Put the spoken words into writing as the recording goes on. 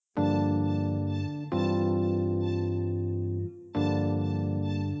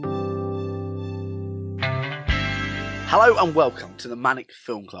Hello and welcome to the ManNic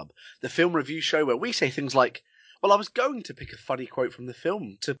Film Club, the film review show where we say things like, well, I was going to pick a funny quote from the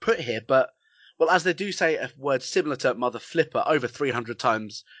film to put here, but, well, as they do say a word similar to mother flipper over 300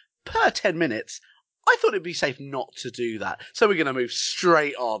 times per 10 minutes, I thought it'd be safe not to do that. So we're going to move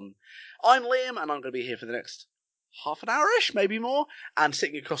straight on. I'm Liam, and I'm going to be here for the next half an hour-ish, maybe more, and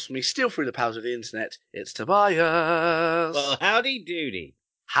sitting across from me, still through the powers of the internet, it's Tobias. Well, howdy doody.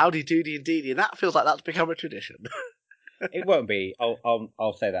 Howdy doody indeedy, and that feels like that's become a tradition. It won't be.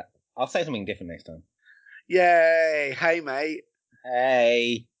 I'll say that. I'll say something different next time. Yay! Hey, mate.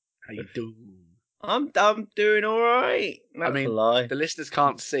 Hey. How you doing? I'm doing all right. That's a lie. The listeners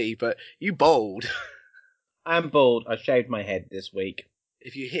can't see, but you bald. I'm bald. I shaved my head this week.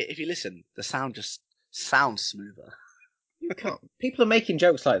 If you listen, the sound just sounds smoother. You can't. People are making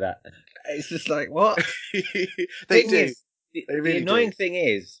jokes like that. It's just like, what? They do. The annoying thing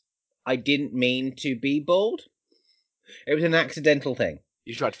is, I didn't mean to be bald. It was an accidental thing.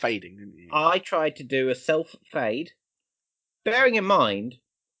 You tried fading, didn't you? I tried to do a self-fade. Bearing in mind,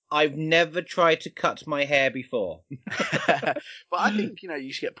 I've never tried to cut my hair before. But I think,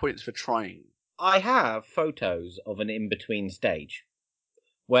 you should get points for trying. I have photos of an in-between stage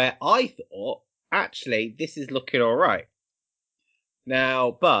where I thought, actually, this is looking all right.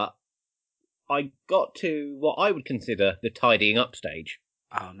 Now, but I got to what I would consider the tidying up stage.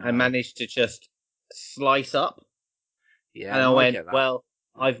 Oh, no. I managed to just slice up. Yeah, and I went, well,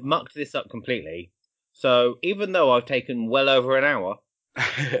 I've mucked this up completely. So even though I've taken well over an hour,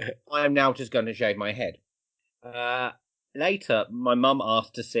 I am now just going to shave my head. Later, my mum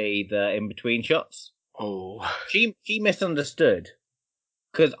asked to see the in-between shots. Oh. She misunderstood.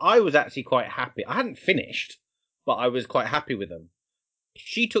 Because I was actually quite happy. I hadn't finished, but I was quite happy with them.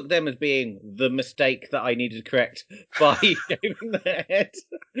 She took them as being the mistake that I needed to correct by shaving their head.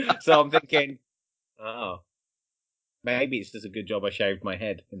 So I'm thinking, oh, maybe it's just a good job I shaved my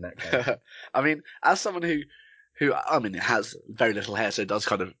head in that case. I mean, as someone who it has very little hair, so it does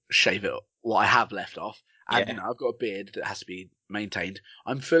kind of shave it what I have left off. And, Yeah. I've got a beard that has to be maintained.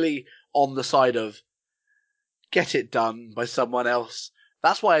 I'm fully on the side of get it done by someone else.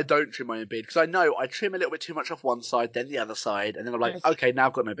 That's why I don't trim my own beard, because I know I trim a little bit too much off one side, then the other side, and then I'm like, okay, now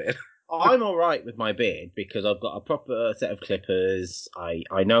I've got no beard. I'm all right with my beard because I've got a proper set of clippers.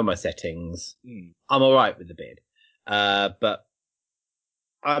 I know my settings. I'm all right with the beard. But,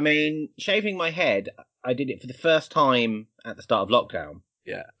 I mean, shaving my head, I did it for the first time at the start of lockdown.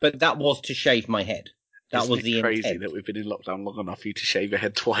 Yeah. But that was to shave my head. That was the crazy intent. that we've been in lockdown long enough for you to shave your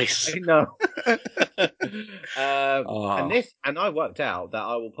head twice. I know. And I worked out that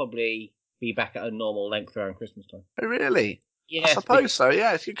I will probably be back at a normal length around Christmas time. Oh, really? Yes, I suppose so,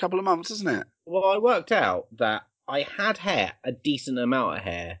 yeah. It's a couple of months, isn't it? Well, I worked out that I had hair, a decent amount of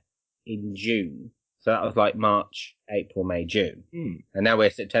hair, in June. So that was like March, April, May, June. And now we're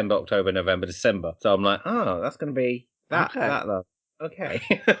September, October, November, December. So I'm like, oh, that's going to be that love. Okay.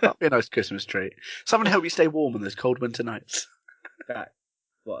 That'll be a nice Christmas treat. Someone help you stay warm in those cold winter nights.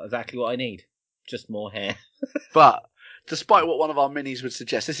 Exactly what I need. Just more hair. But, despite what one of our minis would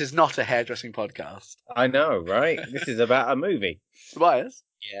suggest, this is not a hairdressing podcast. I know, right? This is about a movie. Tobias?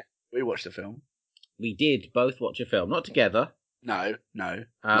 Yeah. We watched a film. We did both watch a film. Not together. No.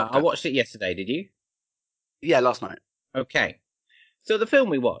 I watched it yesterday, did you? Yeah, last night. Okay. So the film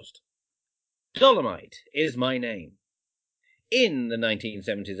we watched, Dolemite Is My Name. In the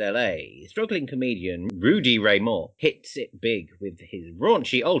 1970s LA, struggling comedian Rudy Ray Moore hits it big with his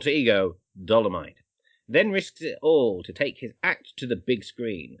raunchy alter ego, Dolemite, then risks it all to take his act to the big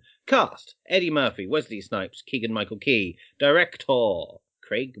screen. Cast: Eddie Murphy, Wesley Snipes, Keegan-Michael Key. Director: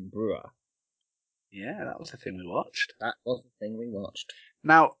 Craig Brewer. Yeah, that was the thing we watched.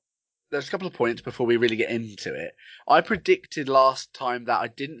 Now, there's a couple of points before we really get into it. I predicted last time that I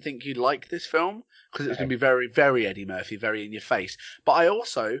didn't think you'd like this film because it was going to be very, very Eddie Murphy, very in your face. But I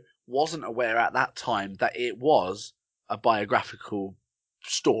also wasn't aware at that time that it was a biographical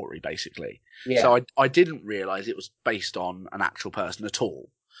story, basically. Yeah. So I didn't realise it was based on an actual person at all.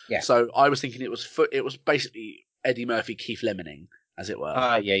 Yeah. So I was thinking it was basically Eddie Murphy, Keith Lemining, as it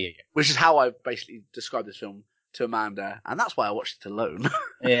were. Yeah. Which is how I basically described this film to Amanda, and that's why I watched it alone.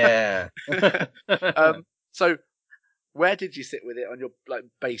 Yeah. So where did you sit with it on your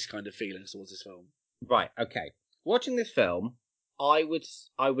base kind of feelings towards this film? Right, okay. Watching this film, I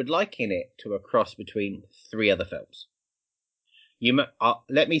would liken it to a cross between three other films.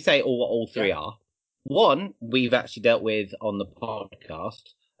 Let me say what all three are. One, we've actually dealt with on the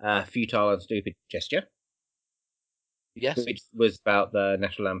podcast, Futile and Stupid Gesture. Yes. Which was about the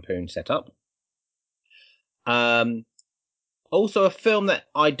National Lampoon setup. Also a film that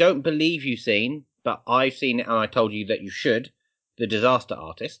I don't believe you've seen, but I've seen it and I told you that you should. The Disaster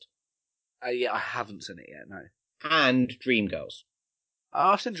Artist Yeah, I haven't seen it yet, no. and Dreamgirls.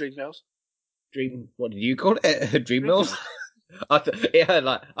 Oh, I've seen Dreamgirls. What did you call it? Dream Mills? I've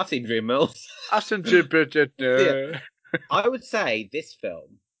seen Dream Mills. I've seen Dreamgirls. Yeah. I would say this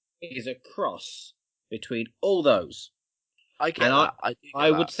film is a cross between all those. I get And that.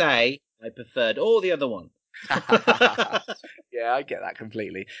 I would say I preferred all the other one. Yeah, I get that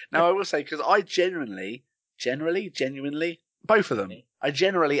completely. Now, I will say, because I genuinely, both of them, I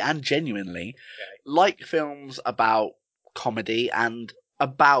generally and genuinely like films about comedy and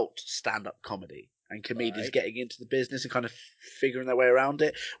about stand-up comedy and comedians getting into the business and kind of figuring their way around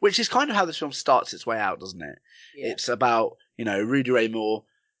it, which is kind of how this film starts its way out, doesn't it? Yeah. It's about, Rudy Ray Moore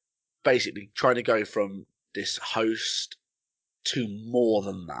basically trying to go from this host to more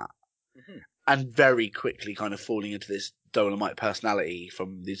than that. Mm-hmm. And very quickly kind of falling into this Dolemite personality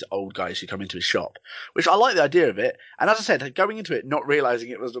from these old guys who come into his shop, which I like the idea of it. And as I said, going into it, not realizing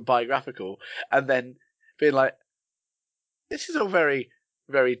it was biographical and then being like, this is all very,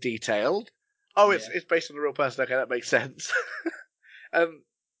 very detailed. Oh, it's based on a real person. Okay, that makes sense.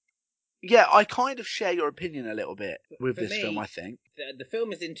 Yeah, I kind of share your opinion a little bit with this film, I think. The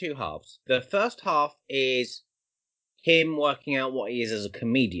film is in two halves. The first half is him working out what he is as a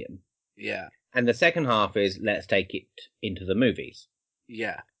comedian. Yeah. And the second half is let's take it into the movies.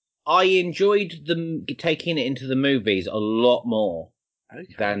 Yeah. I enjoyed them taking it into the movies a lot more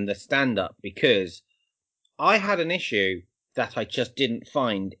than the stand-up because I had an issue that I just didn't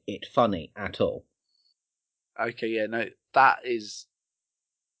find it funny at all. Okay, yeah, no, that's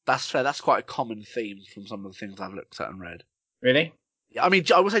fair. That's quite a common theme from some of the things I've looked at and read. Really? Yeah, I mean,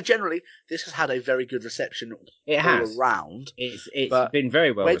 I would say generally this has had a very good reception all around. It's been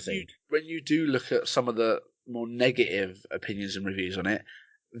very well received. When you do look at some of the more negative opinions and reviews on it,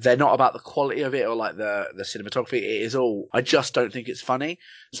 they're not about the quality of it or like the cinematography. It is all, I just don't think it's funny.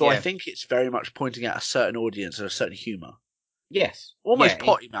 So I think it's very much pointing at a certain audience and a certain humour. Yes. Almost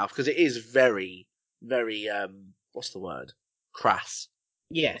potty mouth, because it is very, very, what's the word? Crass.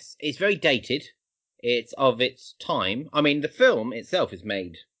 Yes, it's very dated. It's of its time. I mean, the film itself is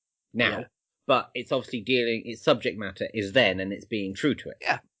made now, but it's obviously its subject matter is then and it's being true to it.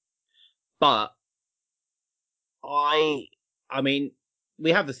 Yeah. But I mean,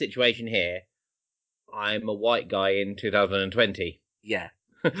 we have the situation here. I'm a white guy in 2020. Yeah.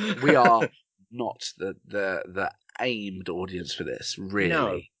 We are not the aimed audience for this, really.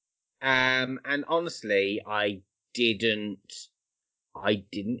 No. And honestly, I didn't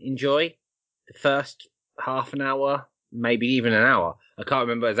enjoy the first half an hour, maybe even an hour. I can't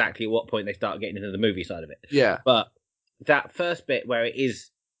remember exactly at what point they start getting into the movie side of it. Yeah. But that first bit where it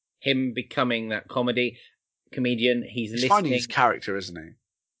is him becoming that comedian, he's finding his character, isn't he?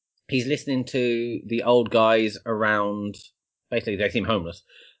 He's listening to the old guys around, basically they seem homeless,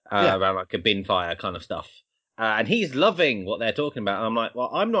 around like a bin fire kind of stuff. And he's loving what they're talking about. And I'm like,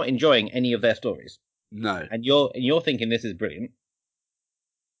 well, I'm not enjoying any of their stories. No. And you're thinking this is brilliant.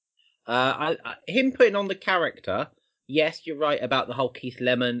 Him putting on the character, yes, you're right about the whole Keith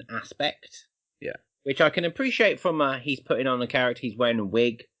Lemon aspect. Yeah. Which I can appreciate from he's putting on a character, he's wearing a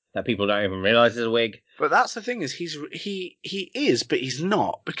wig that people don't even realise is a wig. But that's the thing is he is, but he's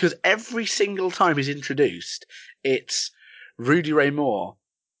not, because every single time he's introduced, it's Rudy Ray Moore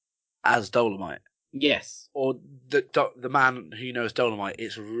as Dolemite. Yes. Or the man who knows Dolemite,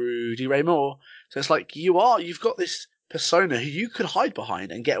 it's Rudy Ray Moore. So it's like you've got this persona who you could hide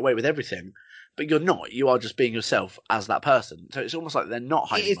behind and get away with everything, but you're not. You are just being yourself as that person. So it's almost like they're not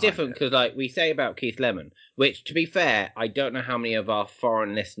hiding. It is different because, like we say about Keith Lemon, which, to be fair, I don't know how many of our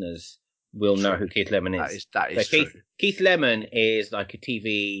foreign listeners will know who Keith Lemon is. That is true. Keith Lemon is like a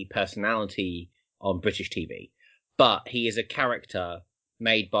TV personality on British TV, but he is a character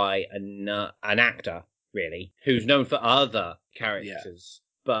made by an actor, really, who's known for other characters.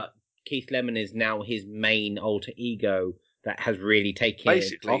 But Keith Lemon is now his main alter ego that has really taken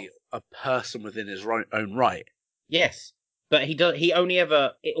basically a person within his own right. Yes, but he only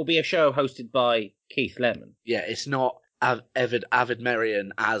ever, it'll be a show hosted by Keith Lemon. Yeah, it's not Avid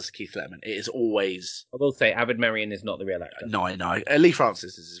Marion as Keith Lemon. It is always. I will say, Avid Marion is not the real actor. No, I know. Lee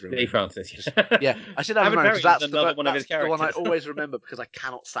Francis is his real name. Lee Francis. Yeah, I said Avid Marion because that's another one of his characters. The one I always remember because I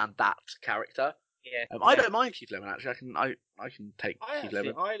cannot stand that character. Yeah, I don't mind Keith Lemon actually. I can take Keith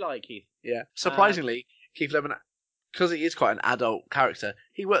Lemon. I like Keith. Yeah, surprisingly, Keith Lemon, because he is quite an adult character,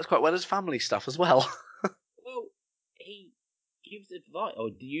 he works quite well as family stuff as well. Well, he gives advice, or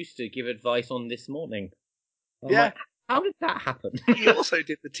used to give advice on This Morning. How did that happen? He also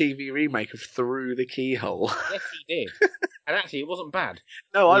did the TV remake of Through the Keyhole. Yes, he did. And actually, it wasn't bad.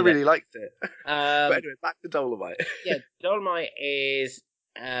 No, I either. really liked it. But Um, anyway, back to Dolemite. yeah, Dolemite is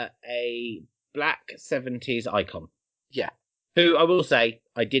a black 70s icon. Yeah. Who, I will say,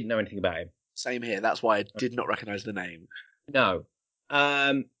 I didn't know anything about him. Same here. That's why I did not recognise the name. No.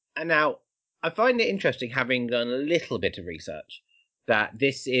 And now, I find it interesting, having done a little bit of research, that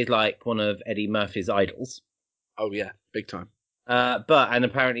this is like one of Eddie Murphy's idols. Oh, yeah. Big time. And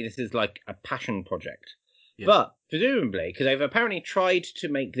apparently this is like a passion project. Yeah. But presumably, because they've apparently tried to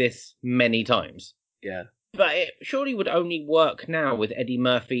make this many times. Yeah. But it surely would only work now with Eddie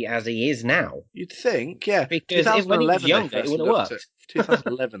Murphy as he is now. You'd think, yeah. Because when he was younger, it would have worked.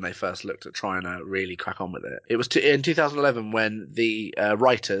 2011, they first looked at trying to really crack on with it. It was in 2011 when the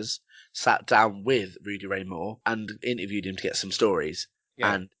writers sat down with Rudy Ray Moore and interviewed him to get some stories.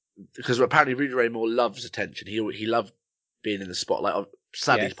 Yeah. And because apparently Rudy Ray Moore loves attention. He loved being in the spotlight.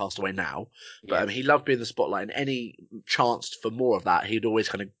 Sadly, he's passed away now, but he loved being in the spotlight, and any chance for more of that, he'd always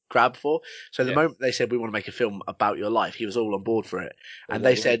kind of grab for. So the moment they said, we want to make a film about your life, he was all on board for it. And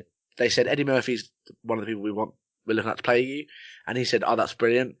they said, Eddie Murphy's one of the people we're looking at to play you. And he said, oh, that's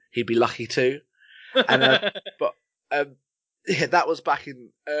brilliant. He'd be lucky too. And, that was back in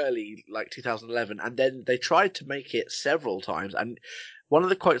early, 2011. And then they tried to make it several times. And one of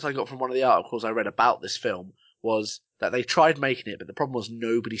the quotes I got from one of the articles I read about this film was that they tried making it, but the problem was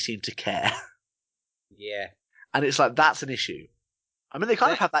nobody seemed to care. Yeah. And it's like, that's an issue. I mean, they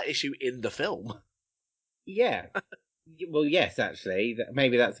kind of have that issue in the film. Yeah. Well, yes, actually.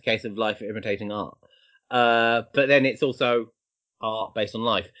 Maybe that's a case of life imitating art. But then it's also art based on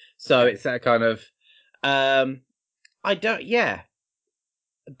life. So it's that kind of...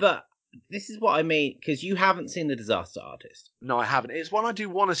 But this is what I mean, because you haven't seen The Disaster Artist. No, I haven't. It's one I do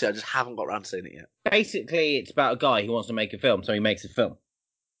want to see. I just haven't got around to seeing it yet. Basically, it's about a guy who wants to make a film, so he makes a film.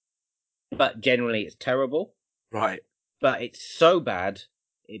 But generally, it's terrible. Right. But it's so bad,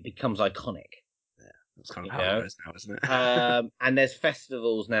 it becomes iconic. Yeah, that's kind of how it is now, isn't it? And there's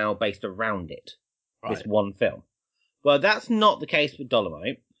festivals now based around it. Right. This one film. Well, that's not the case with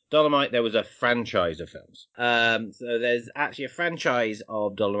Dolemite. Dolemite, there was a franchise of films. So there's actually a franchise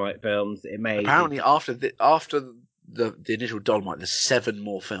of Dolemite films. Apparently, after the initial Dolemite, there's 7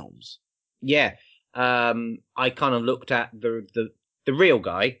 more films. Yeah. I kind of looked at the real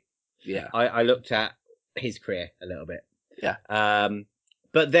guy. Yeah. I looked at his career a little bit. Yeah.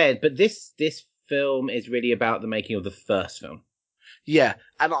 But this film is really about the making of the first film. Yeah,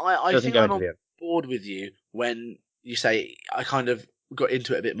 and I think I'm on board with you when you say I kind of got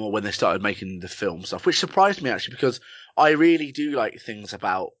into it a bit more when they started making the film stuff, which surprised me actually, because I really do like things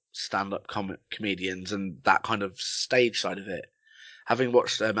about stand-up comedians and that kind of stage side of it. Having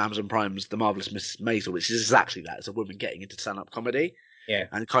watched Amazon Prime's The Marvelous Miss Maisel, which is exactly that, it's a woman getting into stand-up comedy,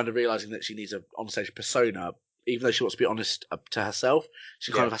 and kind of realizing that she needs an on-stage persona, even though she wants to be honest to herself,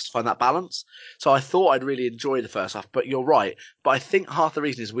 she kind of has to find that balance. So I thought I'd really enjoy the first half, but you're right. But I think half the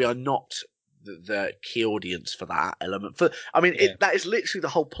reason is we are not the key audience for that element. That is literally the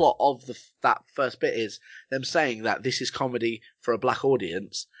whole plot of that first bit, is them saying that this is comedy for a black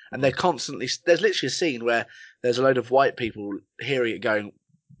audience, and they're constantly, there's literally a scene where there's a load of white people hearing it going,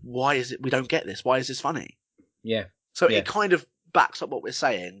 why is it, we don't get this, why is this funny? Yeah. So it kind of backs up what we're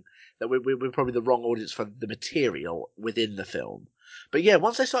saying, that we're probably the wrong audience for the material within the film. But yeah,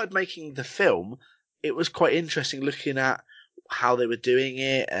 once they started making the film, it was quite interesting looking at how they were doing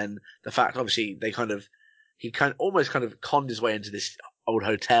it, and the fact, obviously, he almost conned his way into this old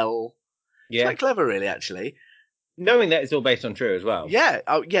hotel. Yeah. It's quite clever, really, actually. Knowing that it's all based on true as well. Yeah.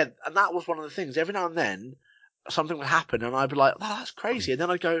 Oh, yeah. And that was one of the things. Every now and then, something would happen, and I'd be like, oh, that's crazy. And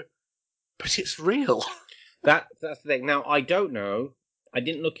then I'd go, but it's real. That's the thing. Now, I don't know. I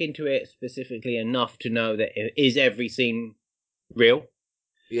didn't look into it specifically enough to know that is every scene real.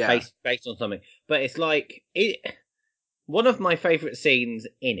 Yeah. Based on something. But it's like, one of my favourite scenes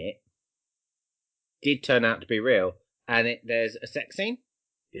in it did turn out to be real. And there's a sex scene.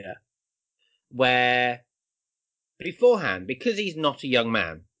 Yeah. Where, beforehand, because he's not a young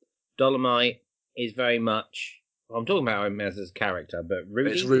man, Dolemite is very much, I'm talking about him as his character, but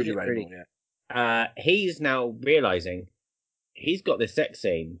Rudy. It's Rudy Ray Moore, yeah. He's now realising he's got this sex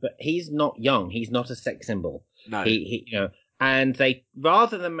scene, but he's not young. He's not a sex symbol. No. He and they,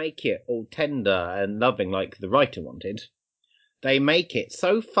 rather than make it all tender and loving like the writer wanted, they make it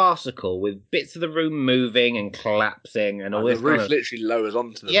so farcical with bits of the room moving and collapsing and all this. The roof literally lowers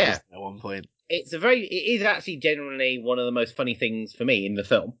onto them at one point. It is actually generally one of the most funny things for me in the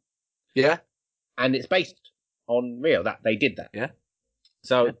film. Yeah. And it's based on real, that they did that. Yeah.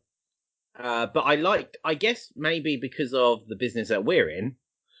 So But I guess maybe because of the business that we're in,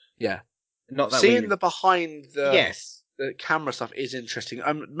 Yeah. not that Seeing we. the behind Yes. the camera stuff is interesting.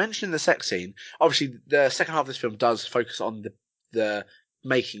 Mentioning the sex scene, obviously the second half of this film does focus on the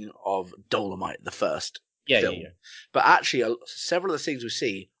making of Dolemite, the first Yeah, film. yeah. But actually, several of the scenes we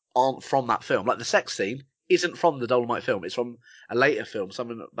see aren't from that film. Like the sex scene isn't from the Dolemite film. It's from a later film,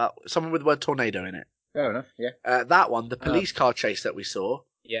 something with the word tornado in it. Fair enough. Yeah. That one, the police car chase that we saw,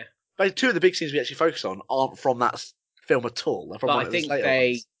 Yeah. but two of the big scenes we actually focus on aren't from that film at all. They're from But one I of the think later they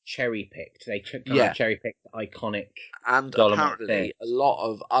ones. cherry picked. They kind Yeah. of cherry picked iconic And Dolomite apparently, things. a lot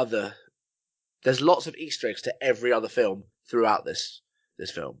of other. There's lots of Easter eggs to every other film throughout this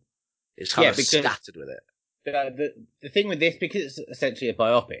film. It's kind of scattered with it. The thing with this, because it's essentially a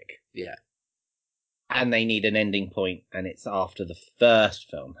biopic, Yeah. and they need an ending point, and it's after the first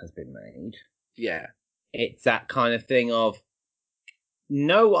film has been made. Yeah. It's that kind of thing of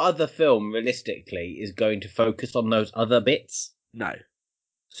no other film realistically is going to focus on those other bits. No.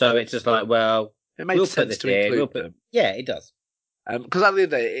 So it's just like, well, it makes we'll sense put this to here. include them. Yeah, it does. Because at the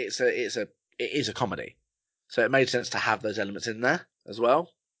end of the day, it is a comedy, so it made sense to have those elements in there as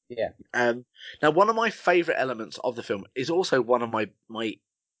well. Yeah. Now, one of my favourite elements of the film is also one of my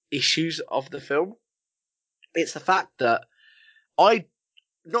issues of the film. It's the fact that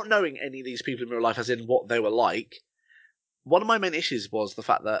not knowing any of these people in real life, as in what they were like, one of my main issues was the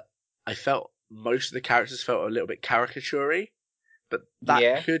fact that I felt most of the characters felt a little bit caricature-y, but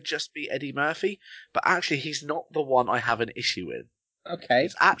that could just be Eddie Murphy. But actually, he's not the one I have an issue with. Okay.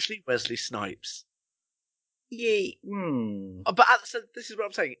 It's actually Wesley Snipes. Yeah. But this is what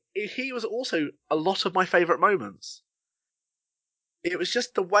I'm saying. He was also a lot of my favourite moments. It was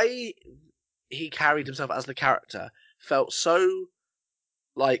just the way he carried himself as the character felt so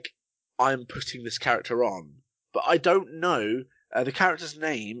like I'm putting this character on. But I don't know. The character's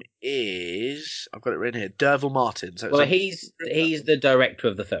name is I've got it written here. Derville Martin. He's the director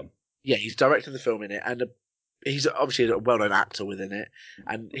of the film. Yeah, he's directing the film in it, and he's obviously a well-known actor within it.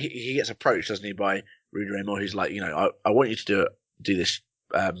 And he gets approached, doesn't he, by Rudy Ray Moore, who's like, I want you to do this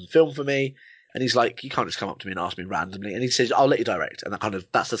film for me. And he's like, you can't just come up to me and ask me randomly. And he says, I'll let you direct. And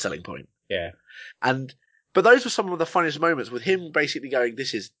that's the selling point. Yeah. But those were some of the funniest moments with him basically going,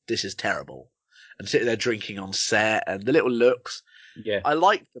 this is terrible. And sitting there drinking on set and the little looks. Yeah. I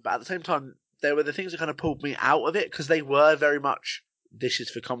liked them, but at the same time, there were the things that kind of pulled me out of it because they were very much, this is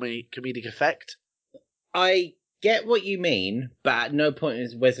for comedic effect. I get what you mean, but at no point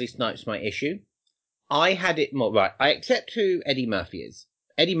is Wesley Snipes my issue. I had it more, right, I accept who Eddie Murphy is.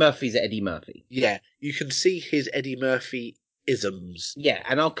 Eddie Murphy's Eddie Murphy. Yeah, you can see his Eddie Murphy isms. Yeah,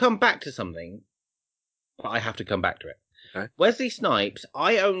 and I'll come back to something, but I have to come back to it. Okay. Wesley Snipes,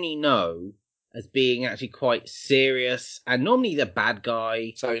 I only know as being actually quite serious and normally the bad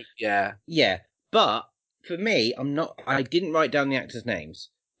guy. So, yeah. Yeah, but for me, I didn't write down the actors'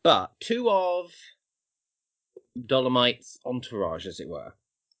 names, but two of Dolomite's entourage, as it were.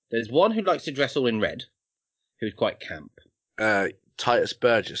 There's one who likes to dress all in red, who's quite camp. Titus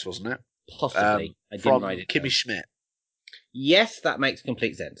Burgess, wasn't it? Possibly. I didn't write it down. Kimmy Schmidt. Yes, that makes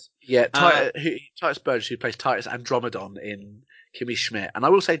complete sense. Yeah, Titus Burgess, who plays Titus Andromedon in Kimmy Schmidt. And I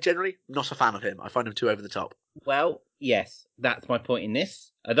will say, generally, not a fan of him. I find him too over the top. Well, yes, that's my point in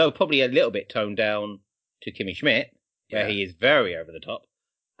this. Although probably a little bit toned down to Kimmy Schmidt, where he is very over the top,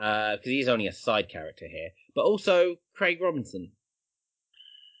 because he's only a side character here. But also Craig Robinson.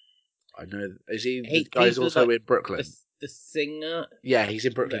 I know. Is he the guy who's also in Brooklyn? The singer? Yeah, he's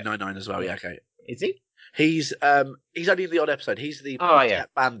in Brooklyn Nine-Nine as well. Yeah, okay. Is he? He's only in the odd episode. He's the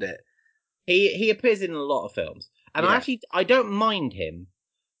bandit. He appears in a lot of films, and I don't mind him,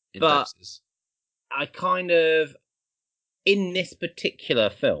 but I kind of in this particular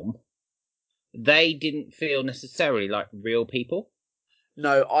film, they didn't feel necessarily like real people.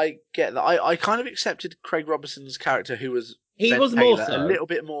 No, I get that. I kind of accepted Craig Robinson's character, who was more so. a little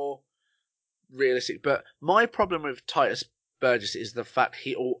bit more realistic. But my problem with Titus Burgess is the fact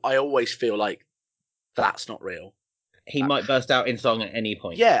I always feel like that's not real. He might burst out in song at any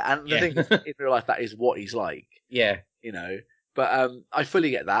point. Yeah, and the thing is, in real life, that is what he's like. Yeah. But I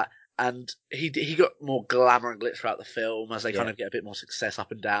fully get that. And he got more glamour and glitz throughout the film as they kind of get a bit more success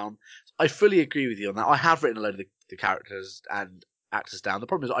up and down. I fully agree with you on that. I have written a load of the characters and actors down. The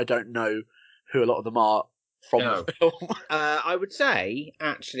problem is I don't know who a lot of them are from the film. I would say,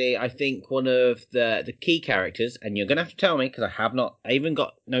 actually, I think one of the key characters, and you're going to have to tell me because I even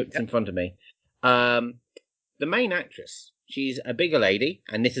got notes in front of me. The main actress, she's a bigger lady,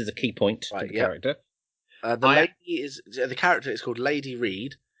 and this is a key point to the character. The character is called Lady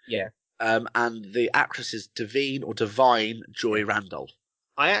Reed. Yeah. And the actress is Divine Joy Randolph.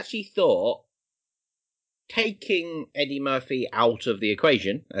 I actually thought taking Eddie Murphy out of the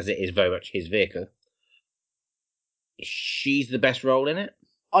equation, as it is very much his vehicle, she's the best role in it.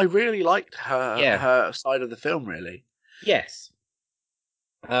 I really liked her Yeah. her side of the film, really. Yes.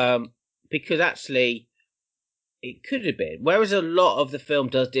 Because actually, it could have been. Whereas a lot of the film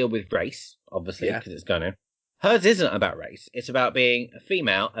does deal with race, obviously, because it's going to. Hers isn't about race. It's about being a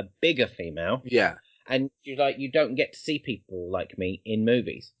female, a bigger female. Yeah. And you're like, you don't get to see people like me in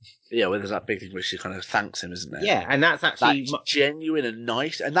movies. Yeah, well, there's that big thing where she kind of thanks him, isn't there? Yeah, and that's actually... That's genuine and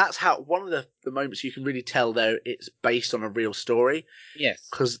nice. And that's how, one of the moments you can really tell, though, it's based on a real story. Yes.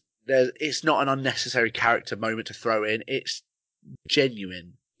 Because it's not an unnecessary character moment to throw in. It's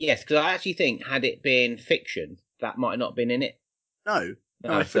genuine. Yes, because I actually think, had it been fiction, that might not have been in it. No,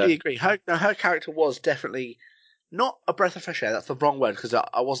 I fully agree. Her character was definitely not a breath of fresh air. That's the wrong word, because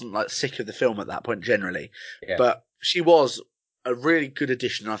I wasn't like sick of the film at that point generally. Yeah. But she was a really good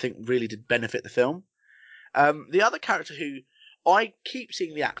addition, and I think really did benefit the film. The other character who I keep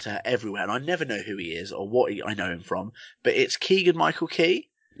seeing the actor everywhere, and I never know who he is or what I know him from, but it's Keegan-Michael Key.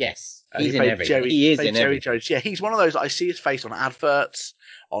 Yes, he's in everything. He is in Jerry everything. Jones. Yeah, he's one of those. I see his face on adverts,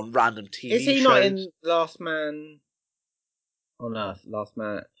 on random TV shows. Is he not in Last Man on Earth? Last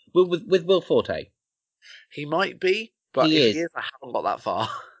Man with Will Forte? He might be, but if he is, I haven't got that far.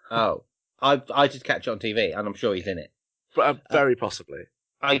 Oh, I just catch it on TV, and I'm sure he's in it. But very possibly.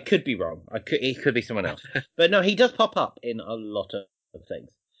 I could be wrong. He could be someone else. But no, he does pop up in a lot of things.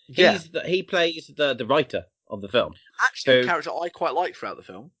 He plays the writer of the film. Actually, a character I quite like throughout the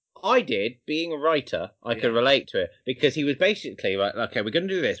film. I did. Being a writer, I could relate to it because he was basically like, okay, we're going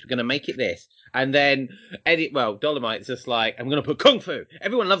to do this. We're going to make it this. And then Dolemite's just like, I'm going to put Kung Fu.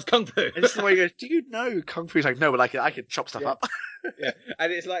 Everyone loves Kung Fu. And it's the way he goes, do you know Kung Fu? He's like, no, but I can chop stuff up. Yeah.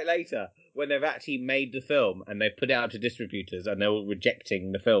 And it's like later when they've actually made the film and they've put it out to distributors and they're all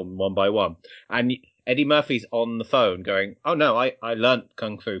rejecting the film one by one. And Eddie Murphy's on the phone going, oh no, I learnt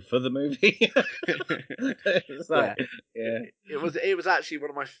Kung Fu for the movie. It's like, It was actually one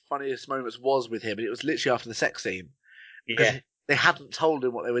of my funniest moments was with him, and it was literally after the sex scene. Yeah. They hadn't told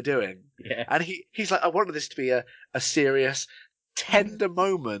him what they were doing. Yeah. And he's like, I wanted this to be a serious, tender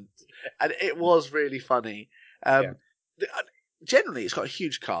moment. And it was really funny. Generally, it's got a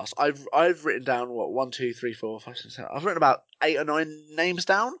huge cast. I've written down, 1, 2, 3, 4, 5, 6, 7. I've written about 8 or 9 names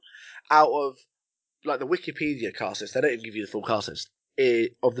down out of like the Wikipedia cast list. They don't even give you the full cast list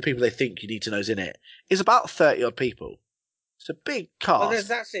of the people they think you need to know is in it. It's about 30 odd people. It's a big cast. Well,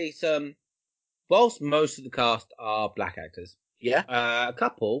 there's actually some. Whilst most of the cast are black actors, a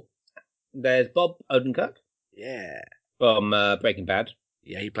couple. There's Bob Odenkirk, from Breaking Bad.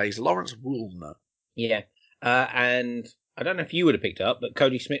 Yeah, he plays Lawrence Woolner. Yeah, and I don't know if you would have picked up, but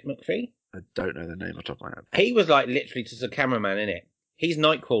Cody Smith-McPhee. I don't know the name off the top of my head. He was like literally just a cameraman in it. He's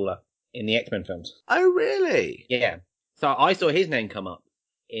Nightcrawler in the X-Men films. Oh, really? Yeah. So I saw his name come up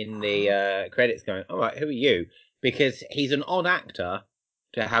in the credits going, all right, who are you? Because he's an odd actor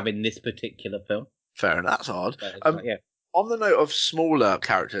to have in this particular film. Fair enough. That's odd. Yeah. On the note of smaller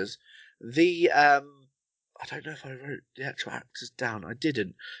characters, I don't know if I wrote the actual actors down. I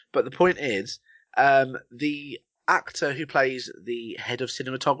didn't. But the point is, the actor who plays the head of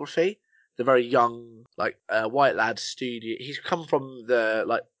cinematography, the very young, white lad studio, he's come from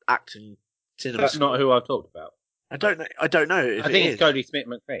the acting cinema. That's not who I've talked about. I don't know. I think it's Cody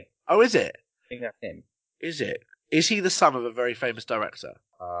Smith-McPhee. Oh, is it? I think that's him. Is it? Is he the son of a very famous director?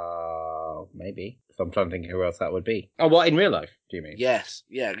 Maybe. So I'm trying to think who else that would be. Oh, what, in real life, do you mean? Yes.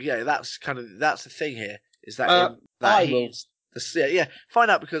 Yeah. That's the thing here. Is that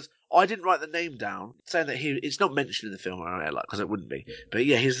find out, because I didn't write the name down, saying that it's not mentioned in the film, because it wouldn't be. But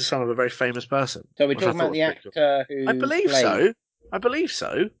yeah, he's the son of a very famous person. So we're talking about the actor who I believe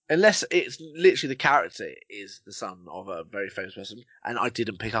so. Unless it's literally the character is the son of a very famous person, and I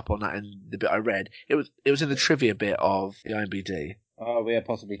didn't pick up on that in the bit I read. It was in the trivia bit of the IMDb. Oh, we are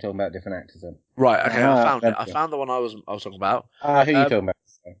possibly talking about different actors then. Right, okay, I found it. I found the one I was talking about. Who are you talking about?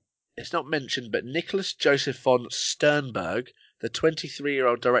 It's not mentioned, but Nicholas Joseph von Sternberg, the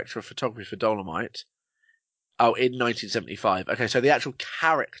 23-year-old director of photography for Dolemite, in 1975. Okay, so the actual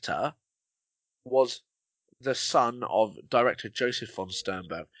character was the son of director Joseph von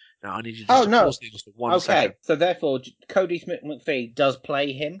Sternberg. Now, I need you to pause things for 1 second. So therefore, Cody Smith-McPhee does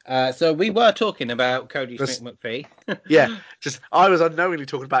play him. So we were talking about Cody Smith-McPhee. Yeah, I was unknowingly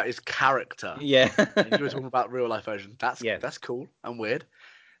talking about his character. Yeah. And you were talking about real life version. That's cool and weird.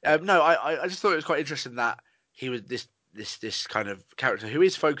 No, I just thought it was quite interesting that he was this kind of character who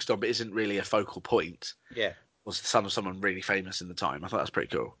is focused on but isn't really a focal point. Yeah. Was the son of someone really famous in the time. I thought that was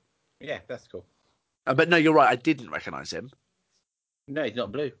pretty cool. Yeah, that's cool. But no, you're right. I didn't recognise him. No, he's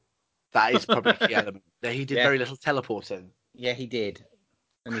not blue. That is probably a key element. He did Yeah, very little teleporting. yeah, he did.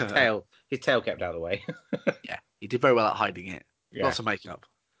 And his tail kept out of the way. Yeah, he did very well at hiding it. Yeah, Lots of makeup.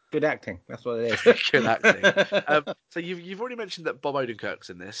 good acting. That's what it is. Good acting. So you've already mentioned that Bob Odenkirk's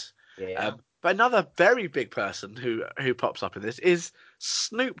in this. Yeah. But another very big person who pops up in this is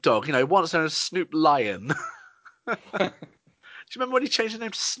Snoop Dogg. Once known as Snoop Lion. Do you remember when he changed the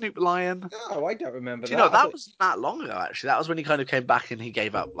name to Snoop Lion? No, I don't remember Do you know that. that wasn't that long ago? Actually, that was when he kind of came back and he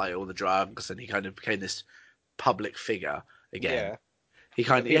gave up like all the drugs and he kind of became this public figure again. Yeah. He But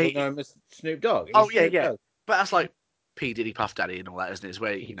kind of people know him as Snoop Dogg. oh He's yeah, Snoop yeah. Dogg. But that's like P Diddy, Puff Daddy, and all that, isn't it? It's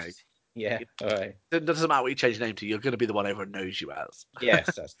where Yeah. All right. it doesn't matter what you change your name to, you're going to be the one everyone knows you as.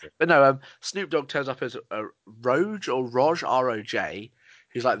 Yes, that's true. But no, Snoop Dogg turns up as a Roj or Roj ROJ,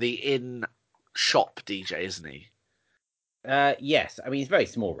 who's like the in shop DJ, isn't he? Yes. I mean, he's a very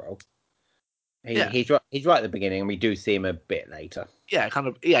small role. Yeah, He's right at the beginning, and we do see him a bit later. yeah, kind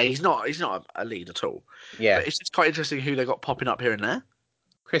of. Yeah, he's not a lead at all. Yeah. But it's just quite interesting who they got popping up here and there.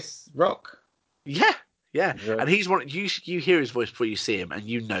 Chris Rock. Yeah, yeah, Very and he's one. You hear his voice before you see him, and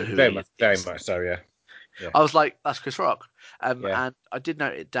you know who he is. very much so. Yeah. Yeah. I was like, that's Chris Rock. Yeah. And I did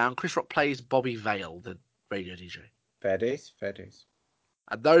note it down. Chris Rock plays Bobby Vale, the radio DJ. Fair dues. Fair dues.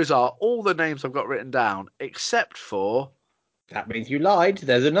 And those are all the names I've got written down, except for That means you lied.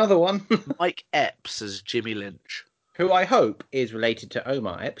 There's another one. Mike Epps as Jimmy Lynch. Who I hope is related to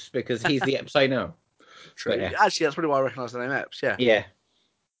Omar Epps because he's the Epps I know. True. Yeah. Actually, that's probably why I recognise the name Epps, yeah. Yeah.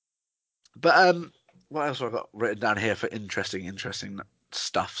 But what else have I got written down here for interesting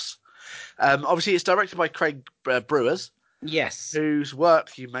stuffs? Obviously, it's directed by Craig Brewers, Yes. whose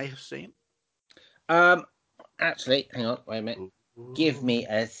work you may have seen. Actually, hang on, wait a minute. Give me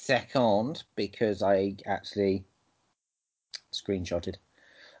a second because I actually screenshotted.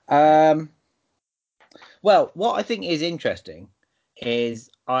 Well, what I think is interesting is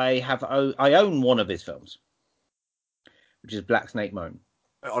I own one of his films, which is Black Snake Moan.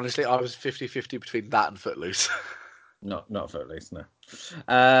 Honestly, I was 50-50 between that and Footloose. Not Footloose, no.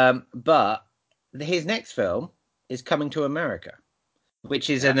 But his next film is Coming to America, which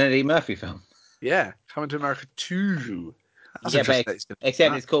is an Eddie Murphy film. Yeah, Coming to America 2. That's Yeah, interesting.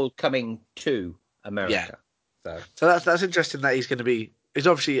 except it's called Coming to America. Yeah. So that's interesting that he's going to be. He's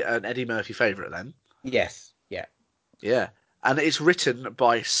obviously an Eddie Murphy favourite then. Yes. Yeah. Yeah, and it's written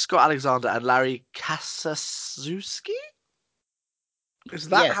by Scott Alexander and Larry Kasaszewski. Is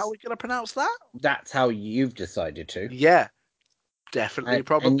that how we're going to pronounce that? That's how you've decided to. Yeah, definitely,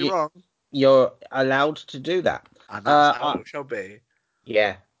 probably wrong. You're allowed to do that. And that's how it shall be.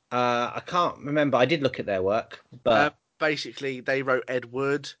 Yeah. I can't remember. I did look at their work, but basically they wrote Ed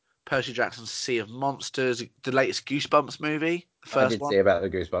Wood, Percy Jackson's Sea of Monsters, the latest Goosebumps movie. The first I did one. see about the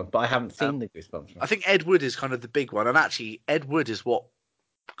Goosebumps, but I haven't seen the Goosebumps. I think Ed Wood is kind of the big one, and actually Ed Wood is what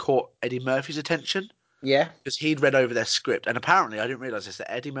caught Eddie Murphy's attention. Yeah, because he'd read over their script, and apparently I didn't realise this,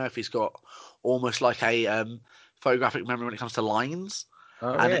 that Eddie Murphy's got almost like a photographic memory when it comes to lines.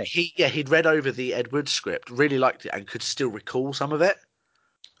 Oh, and really? he'd read over the Ed Wood script, really liked it, and could still recall some of it.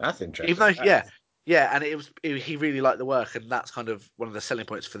 That's interesting. Even though, and he really liked the work, and that's kind of one of the selling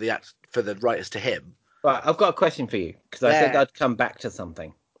points for the writers to him. Right, I've got a question for you because I said I'd come back to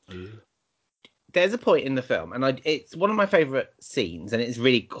something. There's a point in the film, and it's one of my favourite scenes, and it's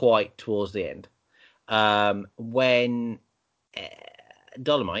really quite towards the end, when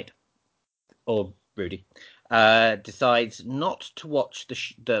Dolemite or Rudy decides not to watch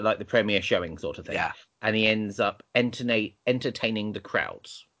the premiere showing sort of thing, and he ends up entertaining the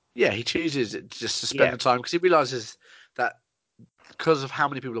crowds. Yeah, he chooses just to spend the time because he realizes that because of how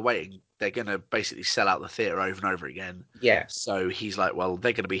many people are waiting, they're going to basically sell out the theatre over and over again. Yeah. So he's like, well,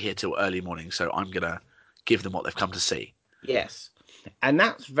 they're going to be here till early morning, so I'm going to give them what they've come to see. Yes. And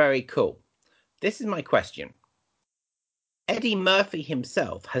that's very cool. This is my question. Eddie Murphy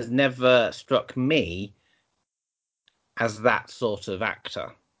himself has never struck me as that sort of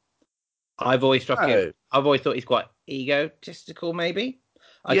actor. I've always thought he's quite egotistical, maybe.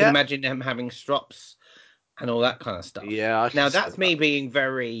 I can imagine him having strops and all that kind of stuff. Yeah. Now that's me being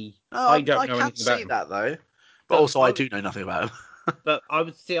very. I don't know anything about him. I can see that though, but also I do know nothing about him. But I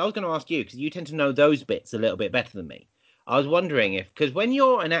was going to ask you because you tend to know those bits a little bit better than me. I was wondering because when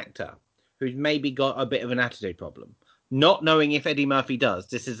you're an actor who's maybe got a bit of an attitude problem, not knowing if Eddie Murphy does,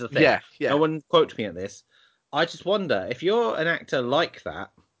 this is the thing. Yeah. No one quote me at this. I just wonder if you're an actor like that,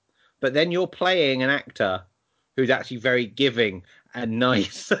 but then you're playing an actor who's actually very giving and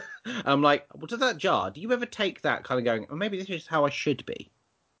nice. I'm like, well, does that jar? Do you ever take that kind of going, oh, maybe this is how I should be?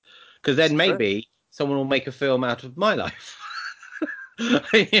 Because then maybe someone will make a film out of my life.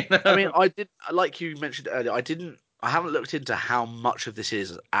 I mean, I did, like you mentioned earlier, I didn't I haven't looked into how much of this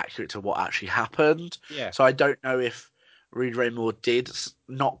is accurate to what actually happened. Yeah. So I don't know if Rudy Ray Moore did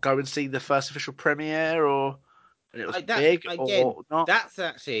not go and see the first official premiere, or and it was That big, again, or not. that's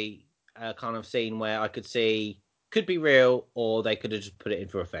actually a kind of scene where I could see could be real, or they could have just put it in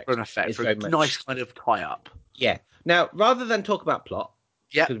for For effect. an effect, It's for very a nice much kind of tie up. yeah. Now, rather than talk about plot,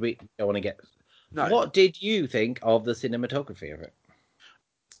 Yeah, because we don't want to get. no. What did you think of the cinematography of it?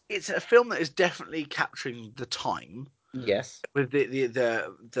 It's a film that is definitely capturing the time Yes. with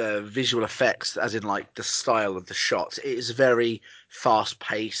the visual effects, as in like the style of the shots. It is very fast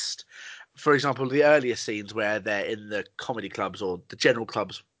paced. For example, the earlier scenes where they're in the comedy clubs or the general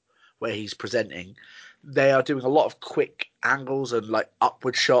clubs where he's presenting, they are doing a lot of quick angles and like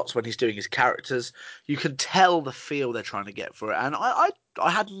upward shots when he's doing his characters. You can tell the feel they're trying to get for it, and I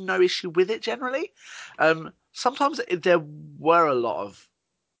had no issue with it generally. Sometimes there were a lot of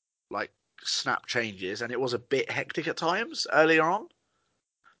like snap changes, and it was a bit hectic at times earlier on.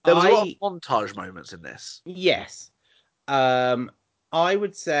 There was a lot of I montage moments in this. yes. Um, I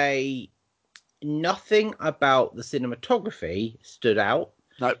would say nothing about the cinematography stood out.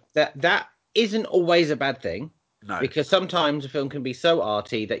 No, That isn't always a bad thing no, because sometimes a film can be so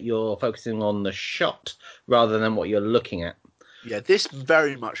arty that you're focusing on the shot rather than what you're looking at. yeah, this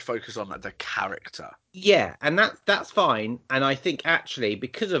very much focused on like, the character. Yeah, and that's fine. And I think actually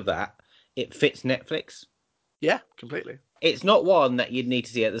because of that, it fits Netflix. Yeah, completely. It's not one that you'd need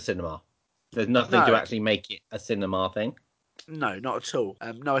to see at the cinema. There's nothing to No, actually make it a cinema thing. no, not at all.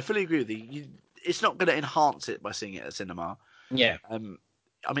 No, I fully agree with you. It's not going to enhance it by seeing it at cinema. Yeah, Um,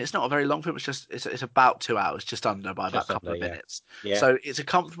 I mean, it's not a very long film. It's about 2 hours, just under by about a just couple under, of yeah. minutes. Yeah. So it's a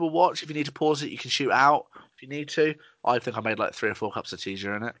comfortable watch. If you need to pause it, you can shoot out. If you need to, I think I made like 3 or 4 cups of tea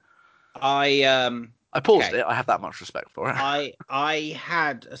during it. I I paused okay. it. I have that much respect for it. I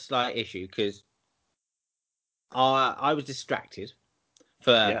had a slight issue because I was distracted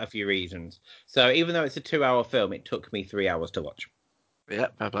for Yeah, a few reasons. So even though it's a 2 hour film, it took me 3 hours to watch. yeah,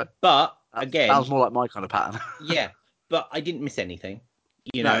 fair play. But That sounds again, more like my kind of pattern. yeah, but I didn't miss anything.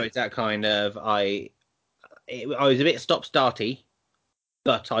 You know, No, it's that kind of I was a bit stop starty,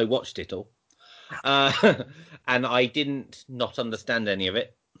 but I watched it all, and I didn't not understand any of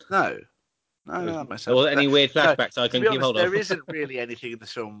it. no, no, that makes There sense. wasn't any weird No, flashbacks I to can be keep honest, hold there of. isn't really anything in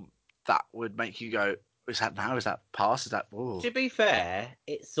this film that would make you go, "Is that now? Is that past? Is that?" Oh, To be fair,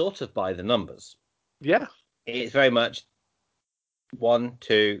 it's sort of by the numbers. yeah, It's very much 1,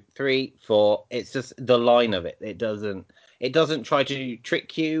 2, 3, 4. It's just the line of it. It doesn't try to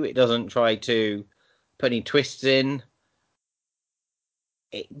trick you. It doesn't try to put any twists in.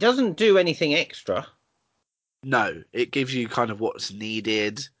 It doesn't do anything extra. no, it gives you kind of what's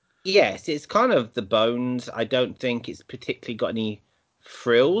needed. Yes, it's kind of the bones. I don't think it's particularly got any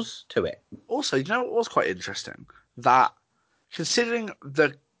frills to it. Also, you know what was quite interesting? That considering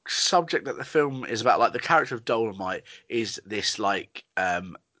the subject that the film is about, like the character of Dolemite is this like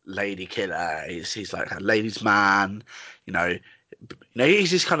lady killer. He's like a ladies' man. You know,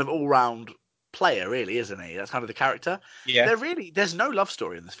 he's this kind of all round player, really, isn't he? That's kind of the character. Yeah. There's no love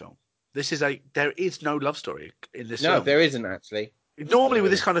story in this film. There is no love story in this No, film. there isn't actually. Normally There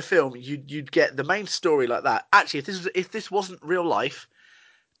with this isn't. kind of film, you'd get the main story like that. Actually, if this wasn't real life,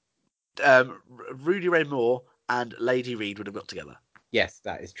 Rudy Ray Moore and Lady Reed would have got together. Yes,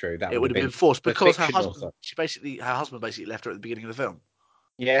 that is true. That It would would have have been been forced the because fictional side. her husband basically left her at the beginning of the film.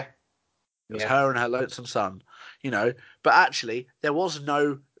 Yeah. It was Yeah. her and her lonesome son, you know. But actually, there was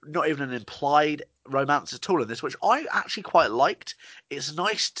not even an implied romance at all in this, which I actually quite liked. It's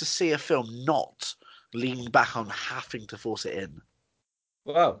nice to see a film not lean back on having to force it in.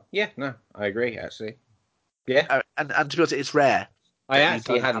 Well, yeah, no, I agree actually. Yeah. And to be honest, it's rare I that you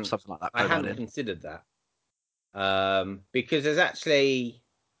actually don't have hadn't something like that I provided hadn't in. considered that. Because there's actually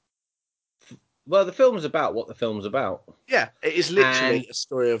well, the film's about what the film's about. Yeah, it is And literally a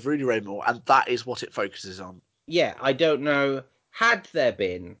story of Rudy Ray Moore, and that is what it focuses on. yeah, I don't know had there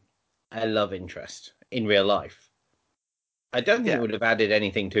been a love interest in real life. I don't think it Yeah, would have added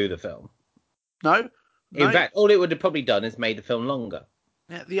anything to the film. no, In no. fact, all it would have probably done is made the film longer.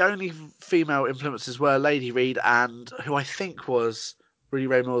 Yeah, the only female influences were Lady Reed and who I think was Rudy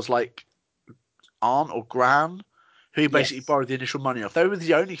Ray Moore's like aunt or gran, who he basically Yes. borrowed the initial money off. They were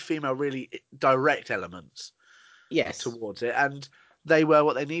the only female really direct elements Yes. towards it, and they were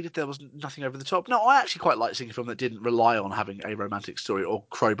what they needed. There was nothing over the top. No, I actually quite like seeing a film that didn't rely on having a romantic story or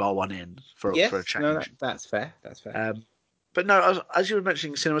crowbar one in for a Yes. No, change. that's fair. That's fair. Um, but no, as you were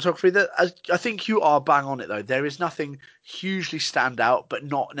mentioning cinematography, I think you are bang on it though. There is nothing hugely stand out, but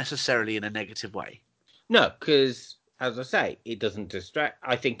not necessarily in a negative way. No, because as I say, it doesn't distract.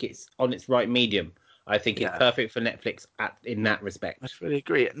 I think it's on its right medium. I think it's Yeah, perfect for Netflix in that I respect. really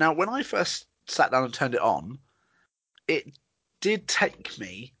agree. Now, when I first sat down and turned it on, it did take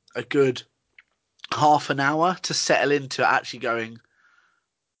me a good half an hour to settle into actually going,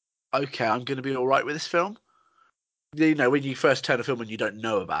 okay, I'm going to be all right with this film. You know, when you first turn a film and you don't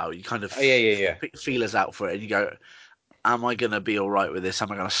know about, you kind of Oh yeah, yeah, yeah. put feelers out for it, and you go, am I going to be all right with this?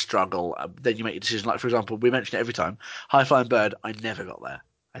 Am I going to struggle? Then you make your decision. Like, for example, we mention it every time. High Flying Bird, I never got there.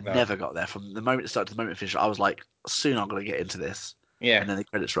 I No. never got there. From the moment it started to the moment it finished, I was like, soon I'm going to get into this. Yeah. And then the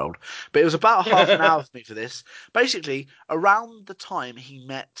credits rolled. But it was about half an hour for me for this. Basically, around the time he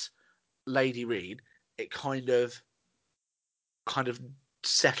met Lady Reed, it kind of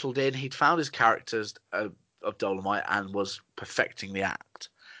settled in. He'd found his characters of Dolemite and was perfecting the act.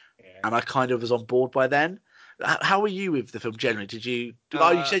 Yeah. And I kind of was on board by then. How were you with the film generally? Did you?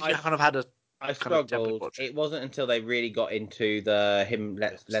 Oh, you said you I kind of had a I kind of template struggled. watch it. It wasn't until they really got into the him.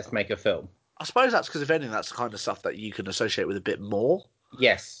 Let's make a film. I suppose that's because if anything, that's the kind of stuff that you can associate with a bit more.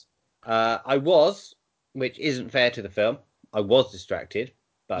 Yes, I was, which isn't fair to the film. I was distracted,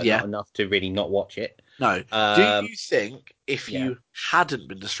 but Yeah. not enough to really not watch it. No. Do Um, you think if yeah, you hadn't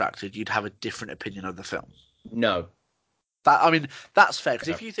been distracted, you'd have a different opinion of the film? no, That I mean, that's fair because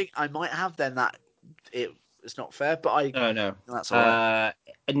no, if you think I might have, then it's not fair. But no, no. that's all right.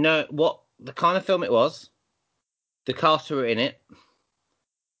 Uh, no. What the kind of film it was? The cast who were in it.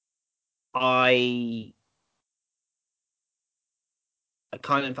 I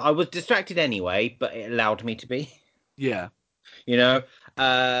I was distracted anyway, but it allowed me to be. Yeah. You know,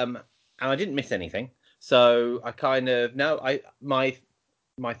 and I didn't miss anything. So I kind of no, I my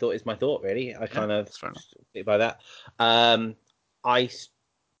thought is my thought. Really, I Yeah. kind of That's fair enough. stick by that. Um, I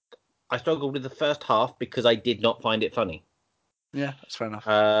I struggled with the first half because I did not find it funny. Yeah, that's fair enough.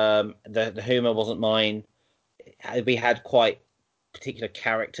 The humor wasn't mine. We had quite particular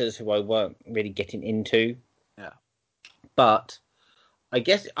characters who I weren't really getting into, Yeah. but I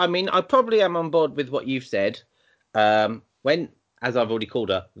guess I mean I probably am on board with what you've said. When, as I've already called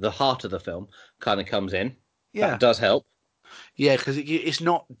her, the heart of the film kind of comes in, that Yeah. does help. Yeah, because it's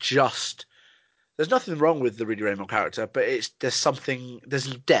not just. There's nothing wrong with the Rudy Raymond character, but there's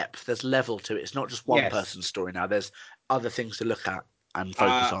depth, there's level to it. It's not just one Yes, person's story now. There's other things to look at and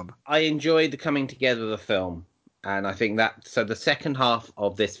focus on. I enjoyed the coming together of the film, and I think that so the second half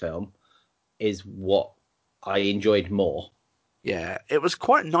of this film is what I enjoyed more. Yeah, it was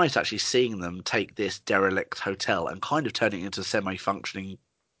quite nice actually seeing them take this derelict hotel and kind of turn it into a semi-functioning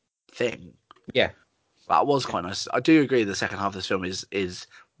thing. Yeah, That was quite nice. I do agree the second half of this film is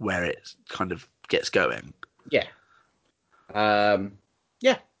where it kind of gets going. yeah, um,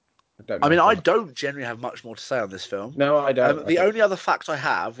 yeah. I don't I know mean, if I I. don't generally have much more to say on this film. No, I don't. I The don't. only other fact I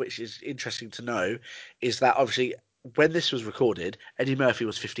have, which is interesting to know, is that obviously when this was recorded, Eddie Murphy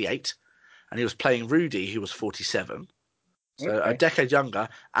was 58 and he was playing Rudy, who was 47. So a Okay. decade younger,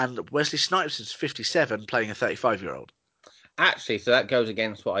 and Wesley Snipes is 57 playing a 35-year-old. Actually, so that goes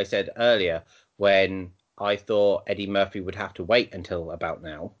against what I said earlier when I thought Eddie Murphy would have to wait until about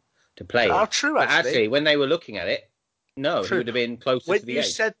now to play Oh, it. true, But actually. actually, when they were looking at it, no, he True. would have been closer When to the you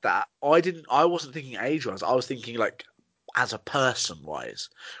age. said that, I wasn't thinking age-wise. I was thinking like as a person-wise,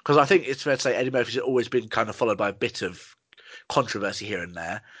 because I think it's fair to say Eddie Murphy's always been kind of followed by a bit of controversy here and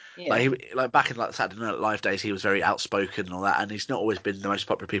there. Yeah, Like back in like Saturday Night Live days, he was very outspoken and all that, and he's not always been the most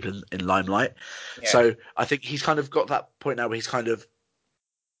popular people in limelight. yeah. So I think he's kind of got that point now where he's kind of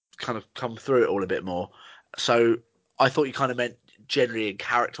come through it all a bit more. So I thought you kind of meant generally and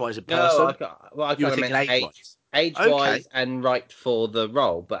character-wise in No, person. I You were kind of thinking meant age-wise. age Okay, wise and right for the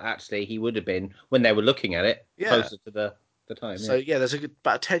role. But actually, he would have been when they were looking at it yeah. closer to the time. So Yeah, yeah, there's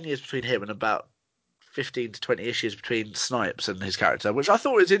about 10 years between him and about 15 to 20 issues between Snipes and his character, which I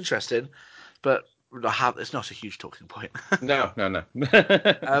thought was interesting, but it's not a huge talking point. no, no, no.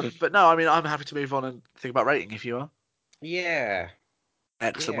 But no, I mean, I'm happy to move on and think about rating if you are. Yeah,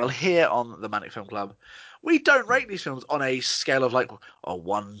 Excellent. Well, yeah. here on the ManNic Film Club, we don't rate these films on a scale of like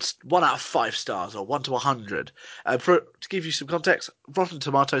one out of 5 stars or 1 to 100. To give you some context, Rotten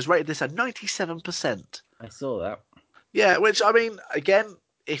Tomatoes rated this at 97%. I saw that. Yeah, which I mean, again,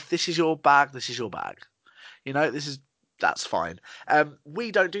 if this is your bag, this is your bag. You know, that's fine.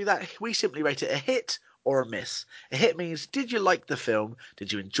 We don't do that. We simply rate it a hit or a miss. A hit means did you like the film?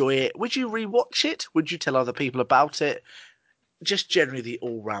 Did you enjoy it? Would you rewatch it? Would you tell other people about it? Just generally the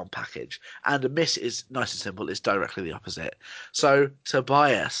all-round package. And a miss is nice and simple. It's directly the opposite. So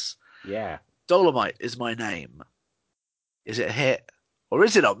Tobias, Yeah. Dolemite is my name. Is it a hit or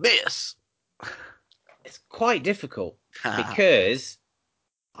is it a miss? It's quite difficult because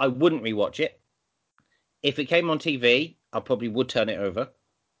I wouldn't rewatch it. If it came on TV, I probably would turn it over.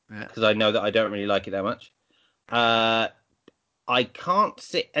 Yeah. because I know that I don't really like it that much. I can't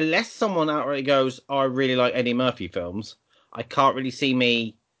see, unless someone outright goes, "Oh, I really like Eddie Murphy films." I can't really see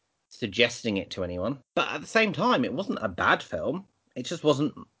me suggesting it to anyone. But at the same time, it wasn't a bad film. It just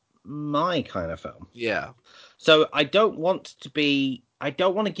wasn't my kind of film. Yeah. So I don't want to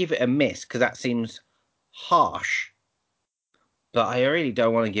give it a miss because that seems harsh. But I really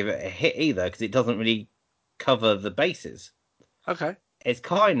don't want to give it a hit either because it doesn't really cover the bases. Okay. It's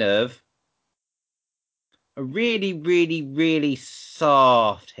kind of a really, really, really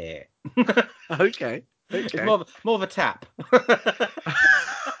soft hit. Okay. It's Okay. more of a tap.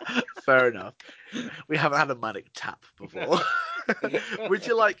 Fair enough. We haven't had a manic tap before. Would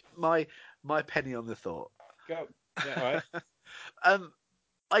you like my penny on the thought? Go. Yeah, all right. Um,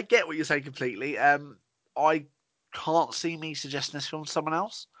 I get what you're saying completely. I can't see me suggesting this film to someone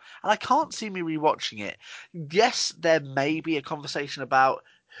else, and I can't see me rewatching it. Yes, there may be a conversation about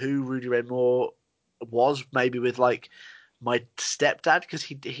who Rudy Ray Moore was, maybe with like my stepdad, because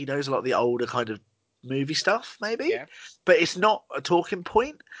he knows a lot of the older kind of movie stuff, maybe. Yeah. But it's not a talking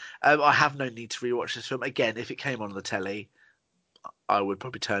point. I have no need to rewatch this film again. If it came on the telly, I would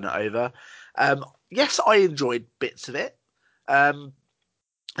probably turn it over. Yes, I enjoyed bits of it. Um,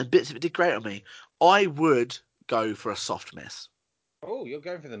 and bits of it did great on me. I would go for a soft miss. Oh, you're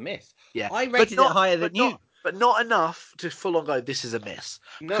going for the miss. Yeah, I but rated it not, higher but than you. not, but not enough to full on go. This is a miss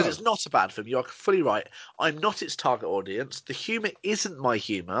because No. it's not a bad film. You're fully right. I'm not its target audience. The humor isn't my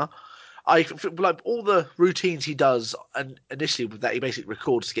humor. I like all the routines he does, and initially with that he basically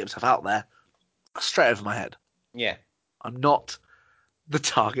records to get himself out there. Straight over my head. Yeah. I'm not the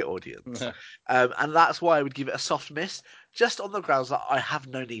target audience, and that's why I would give it a soft miss, just on the grounds that I have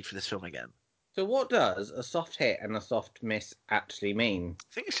no need for this film again. So what does a soft hit and a soft miss actually mean?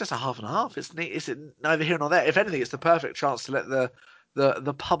 I think it's just a half and a half. It's neither here nor there. If anything, it's the perfect chance to let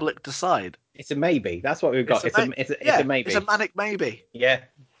the public decide. It's a maybe. That's what we've It's got. a It's a yeah, it's a maybe. manic maybe. Yeah.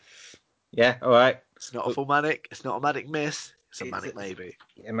 Yeah. All right. It's not a Oh, full manic. It's not a manic miss. It's a it's manic maybe.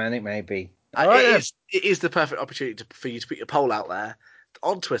 a manic maybe. All right It then. is the perfect opportunity for you to put your poll out there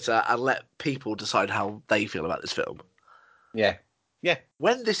on Twitter and let people decide how they feel about this film. Yeah. Yeah.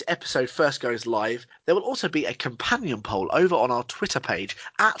 When this episode first goes live, there will also be a companion poll over on our Twitter page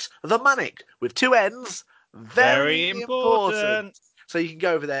at the Manic with two N's. Very Very important. important. So you can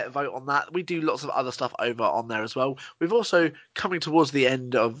go over there and vote on that. We do lots of other stuff over on there as well. We've also coming towards the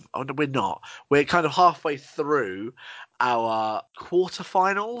end of. Oh, no, we're not. We're kind of halfway through our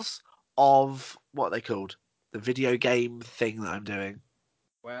quarterfinals of what are they called? The video game thing that I'm doing.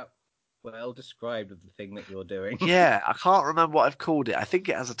 Well, well described of the thing that you're doing. Yeah, I can't remember what I've called it. I think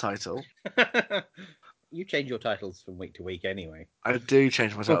it has a title. You change your titles from week to week anyway. I do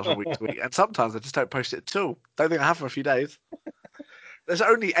change my title from week to week, and sometimes I just don't post it at all. Don't think I have for a few days. There's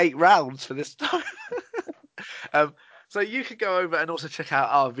only 8 rounds for this time. um, so you can go over and also check out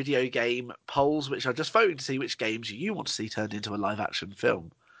our video game polls, which are just voting to see which games you want to see turned into a live action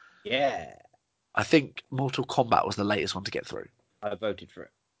film. Yeah. I think Mortal Kombat was the latest one to get through. I voted for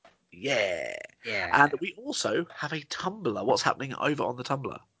it. Yeah. And Yeah. we also have a Tumblr. What's happening over on the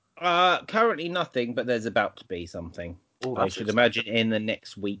Tumblr? Currently nothing, but there's about to be something. Oh, I that's should exciting. imagine in the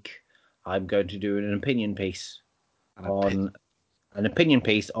next week, I'm going to do an opinion piece on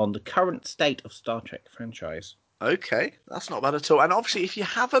the current state of Star Trek franchise. Okay, that's not bad at all. And obviously, if you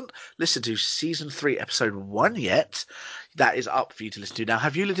haven't listened to season 3, episode 1 yet, that is up for you to listen to now.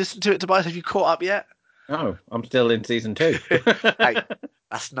 Have you listened to it, Tobias? Have you caught up yet? Oh, I'm still in season 2. Hey,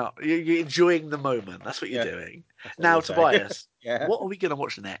 that's not. You're enjoying the moment. That's what you're Yeah, doing. that's what Now, you'll say. Tobias, Yeah. what are we going to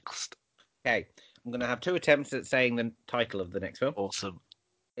watch next? Okay, I'm going to have 2 attempts at saying the title of the next film. Awesome.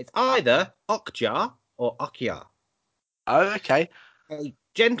 It's either Okja or Okja. Oh, okay. A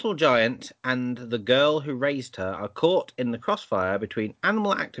gentle giant and the girl who raised her are caught in the crossfire between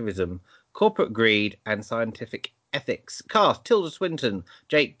animal activism, corporate greed, and scientific ethics. Cast: Tilda Swinton,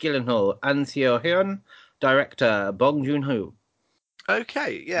 Jake Gyllenhaal, An Seo Hyun, director Bong Joon-ho.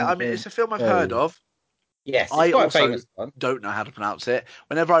 Okay, yeah. I mean, it's a film I've heard Oh, of. yes, it's I quite a also famous one. don't know how to pronounce it.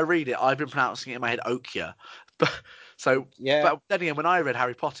 Whenever I read it, I've been pronouncing it in my head Okia. But so, Yeah. but then again, when I read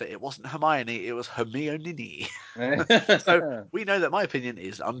Harry Potter, it wasn't Hermione, it was Hermione. So we know that my opinion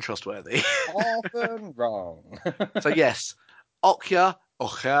is untrustworthy. Often wrong. So yes, Okja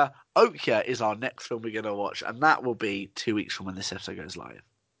is our next film we're going to watch, and that will be 2 weeks from when this episode goes live.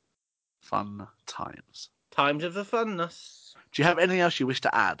 Fun times. Times of the funness. Do you have anything else you wish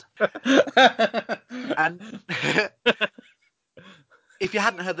to add? And If you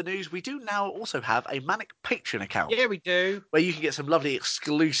hadn't heard the news, we do now also have a ManNic Patreon account. Yeah, we do. Where you can get some lovely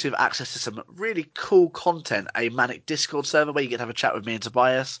exclusive access to some really cool content, a ManNic Discord server where you get to have a chat with me and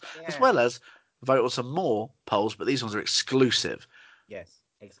Tobias, as well as vote on some more polls, but these ones are exclusive. Yes,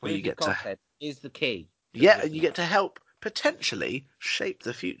 Where you exclusive get to, content is the key. and you get to help potentially shape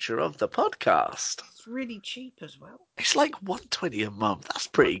the future of the podcast. It's really cheap as well. It's like $1.20 a month. That's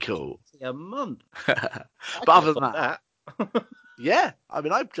pretty cool. A month. But other than that. Yeah, I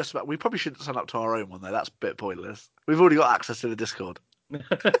mean, we probably shouldn't sign up to our own one though. That's a bit pointless. We've already got access to the Discord. That's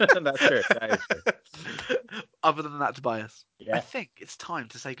true. That is true. Other than that, Tobias, Yeah. I think it's time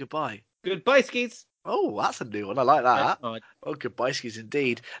to say goodbye. Goodbye, skis. Oh, that's a new one. I like that. Oh, goodbye, skis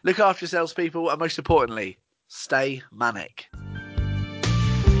indeed. Look after yourselves, people, and most importantly, stay manic.